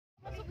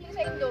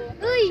sa inyo.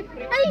 Uy!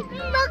 Ay!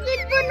 Bakit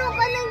puno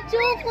ka ng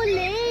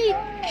chocolate?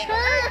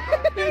 Ha?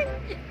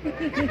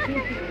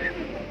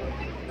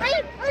 Ay!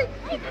 Ay!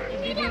 Ay!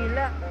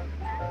 Hinila.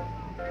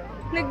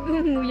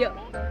 Nagdumuya.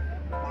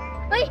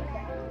 Ay!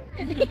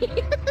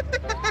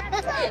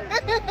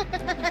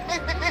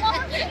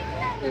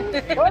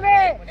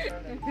 Huli!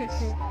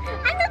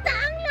 Ano ta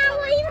ang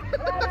laway mo?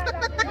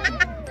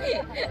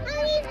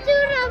 Ang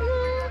itsura mo.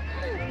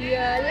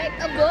 Yeah, like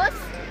a boss.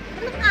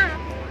 Ano ka?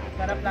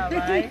 Sarap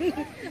laway.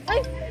 Ay!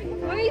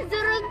 Uy!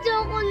 Sarap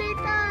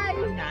chocolate ay!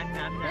 Nan, nan,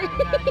 nan, nan.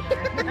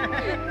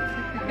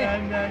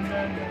 Nan, nan,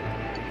 nan, nan.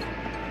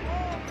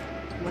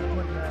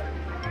 Bukod na.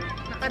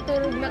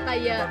 Nakaturog na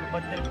kaya.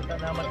 Pagbadil ko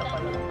na mata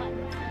pala.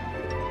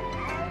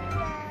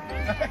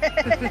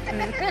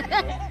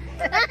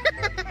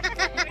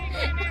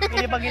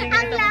 Hindi pa ginigit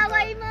Ang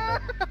laway mo!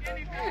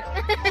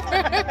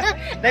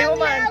 Dahil Ang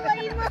mo man.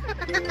 laway mo!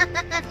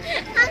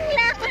 Ang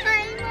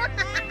laway mo!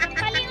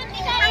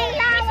 Ang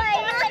laway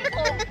mo!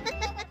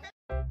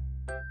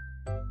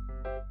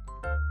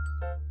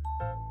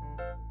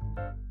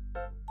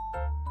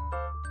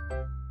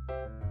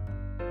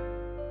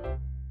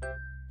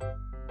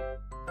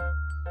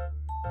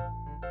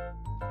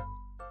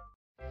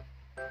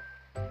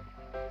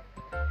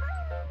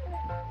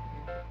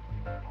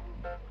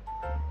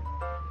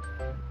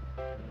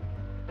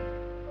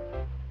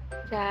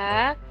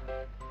 Jack,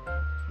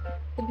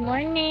 good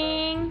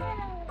morning.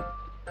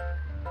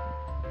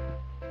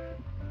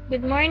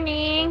 Good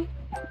morning.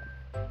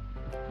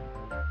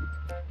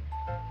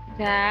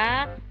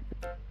 Jack.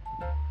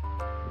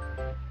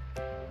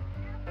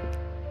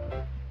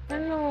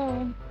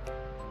 Ano?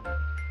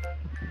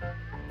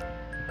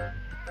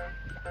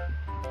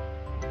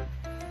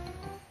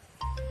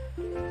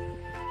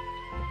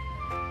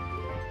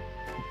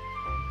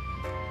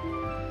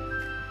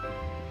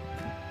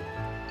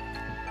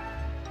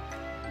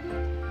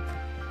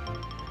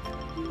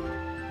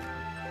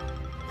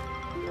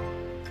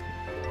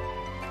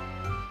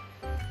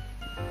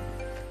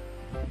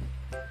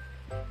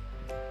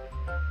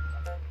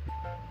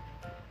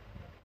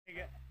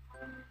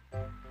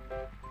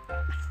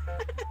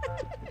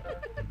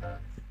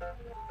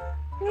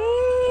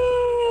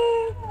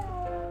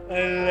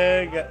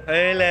 Alaga,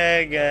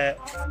 alaga.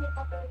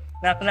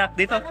 Knock, knock,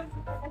 dito.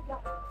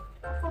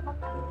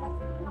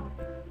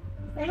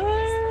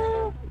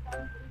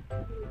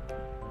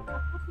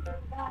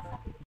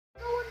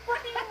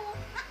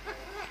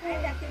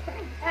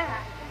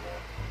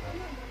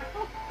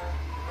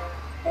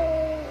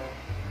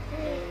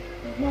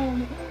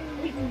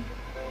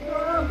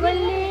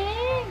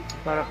 Galing!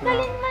 Sarap na.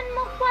 Galing man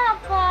mo,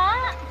 Papa!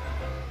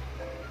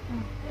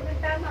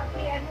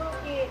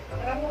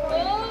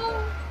 Oh!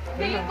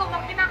 Feeling ko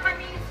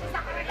makinakanis si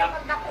Zachariah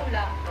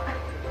magdakula.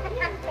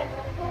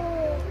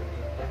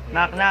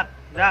 Knock, knock,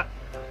 Jack.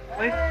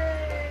 Uy.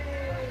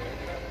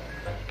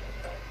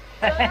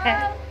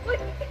 Uy!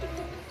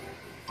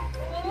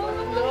 Oh,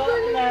 ang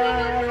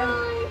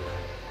galing!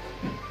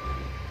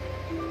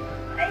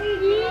 Ay,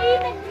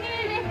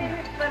 nagnirit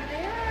pa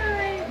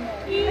rin.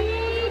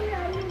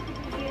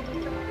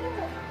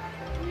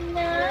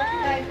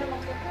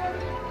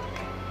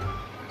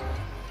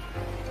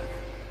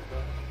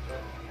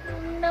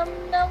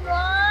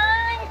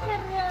 Nam-naman!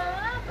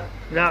 Sarap!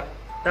 Jack,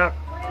 Jack.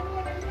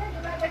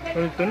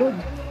 Tulog.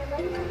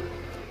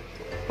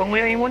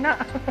 Panguyain mo na.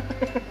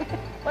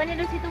 Kuha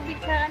nilo si tubig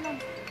sa ano.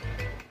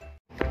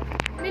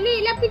 Dali,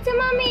 lapit sa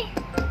mami.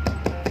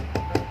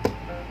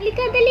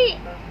 Halika, dali.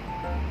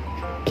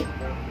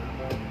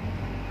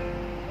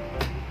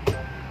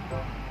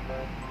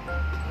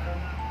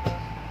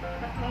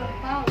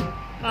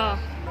 Oh.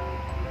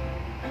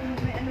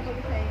 May ano ba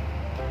sa'yo?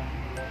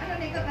 Ano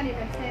na ikaw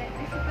kanina? Si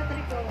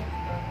Patrick ko.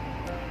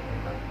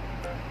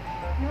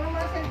 Yung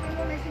mga cellphone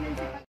mo may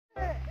sinansipan.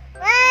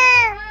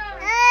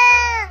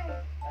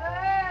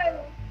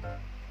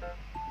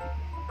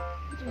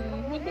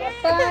 Hindi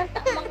pa.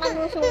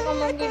 Makalusong ka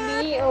mong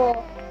gibi, oh.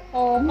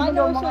 Oh,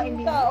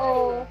 kalusong ka,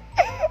 oh.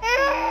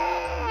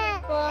 Hindi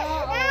pa,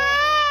 oh.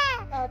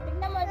 Oh,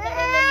 tignan mo,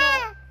 tignan mo.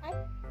 Ay.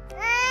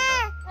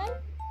 Ay.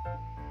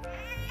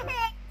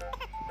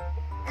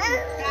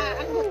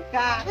 Anggot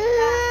ka.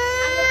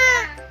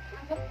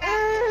 Anggot ka.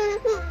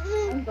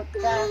 Anggot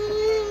ka.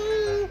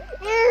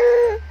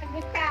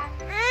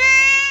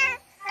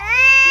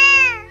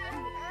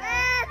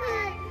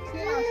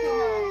 Sino?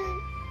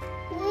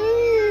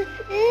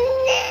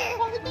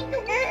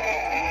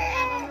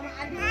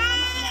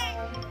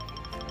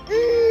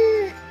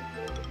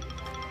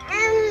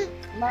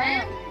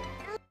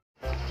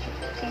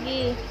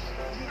 Sige.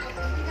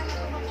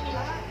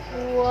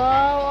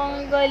 Wow, ang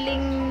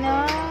galing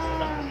na.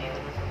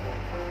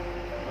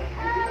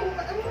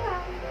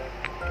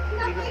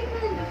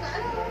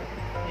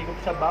 Higop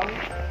sa baw.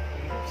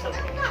 Higop sa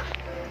baw.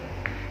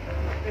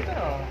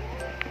 Ito.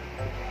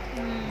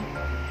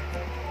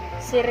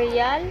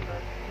 Cereal,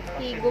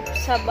 higup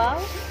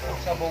sabaw,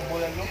 Sa baw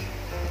bulalo.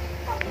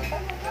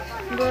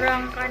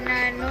 gurang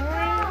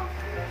kananoy.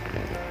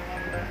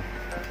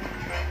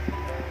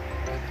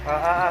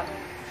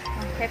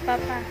 Kay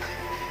Papa.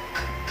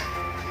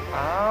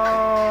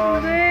 Oh,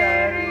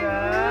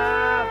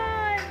 sarap.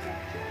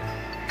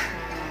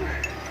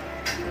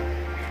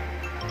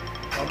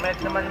 Oh, milk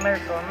naman,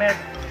 milk. Oh, milk.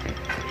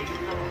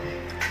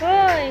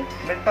 Hoy!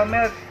 Milk pa,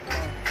 milk.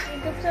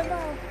 Higop sa ba?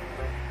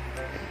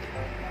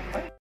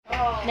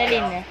 Dali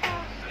na.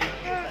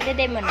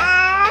 Dali mo na.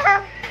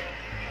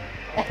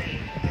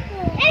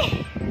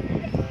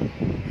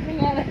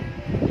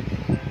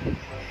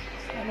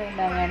 Ano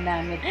naman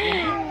namin?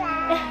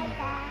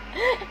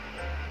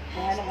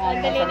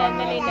 Dali na,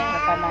 dali na.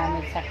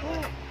 Napanamit sa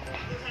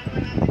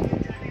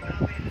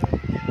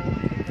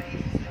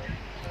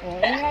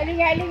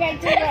Linga,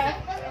 tsura.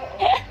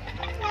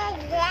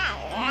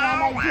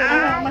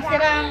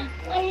 Masirang.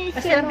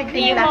 Masirang Hindi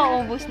pigtimpla.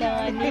 maubos na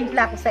nga.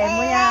 Pigtimpla ko sa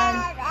imo yan.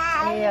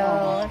 Ayo.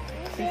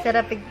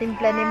 Masirang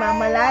pigtimpla ni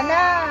Mama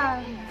Lana.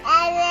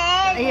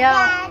 Ayo.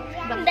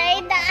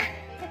 Daida.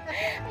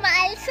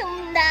 Maalsum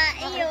na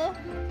iyo.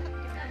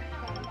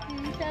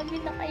 Sabi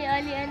na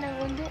kaya alian ng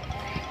undo.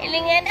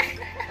 Ilingan na.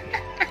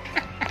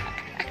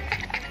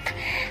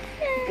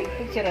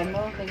 Picture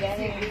mo.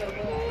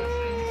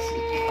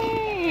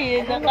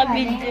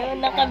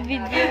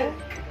 Naka-video.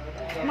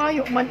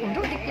 Mayo man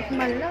undo, dikit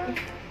man lang.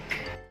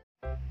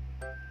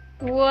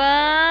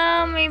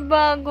 Wow, may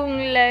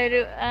bagong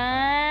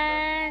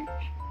laruan.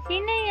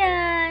 Sino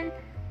yan?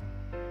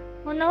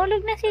 Oh,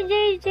 nahulog na si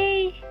JJ.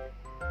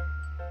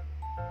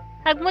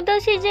 Hug mo daw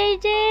si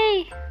JJ.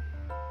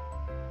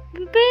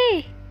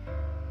 Bibi.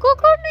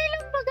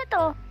 Cocomelon ba ka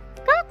to?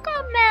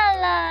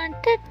 Cocomelon.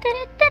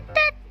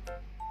 Tut-tut-tut-tut.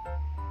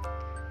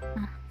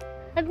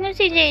 Hug mo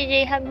si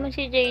JJ. Hug mo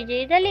si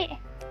JJ. Dali.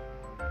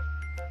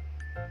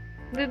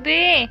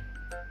 Bibi.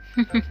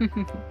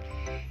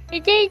 Si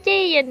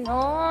JJ yan,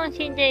 oh.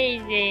 Si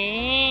JJ.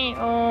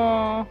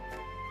 Oh.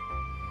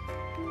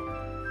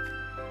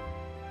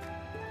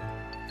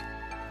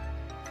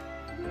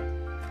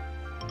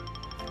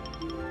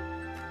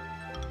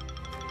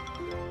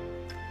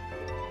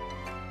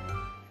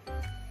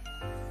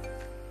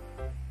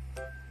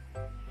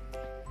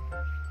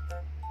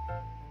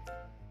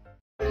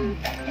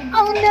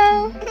 Oh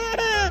no!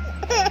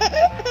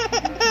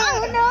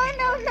 Oh no,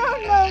 no, no,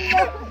 no,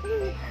 no!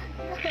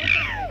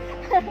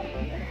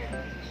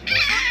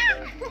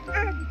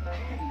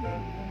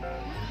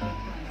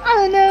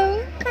 Oh no!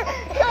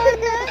 Oh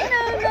no,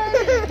 no, no!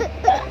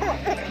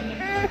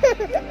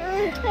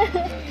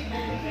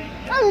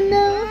 Oh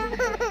no!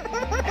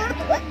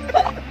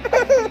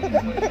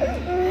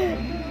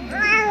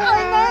 Oh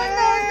no,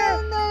 no, no,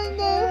 no,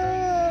 no!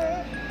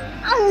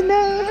 Oh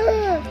no!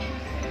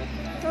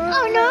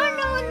 Oh no,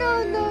 no, no,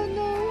 no,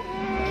 no!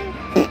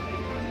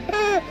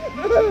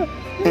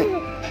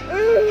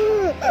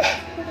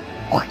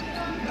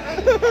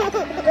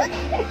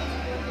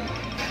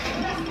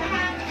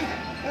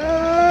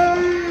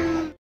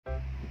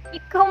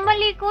 Ikaw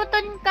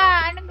malikutan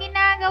ka. Anong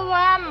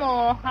ginagawa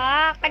mo?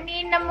 Ha?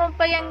 Kanina mo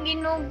pa yung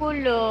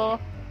ginugulo.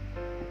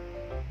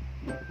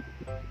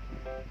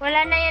 Wala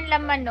na yan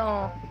laman,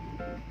 oh.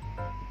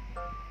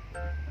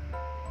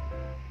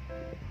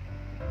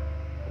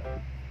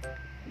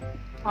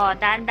 Oh,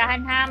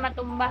 dahan-dahan ha.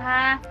 Matumba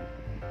ha.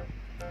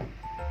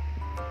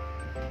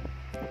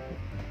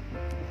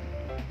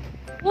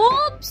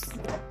 Oops!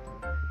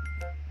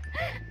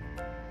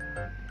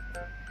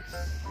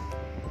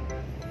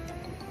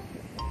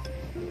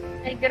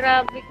 Ay,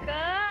 grabe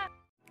ka.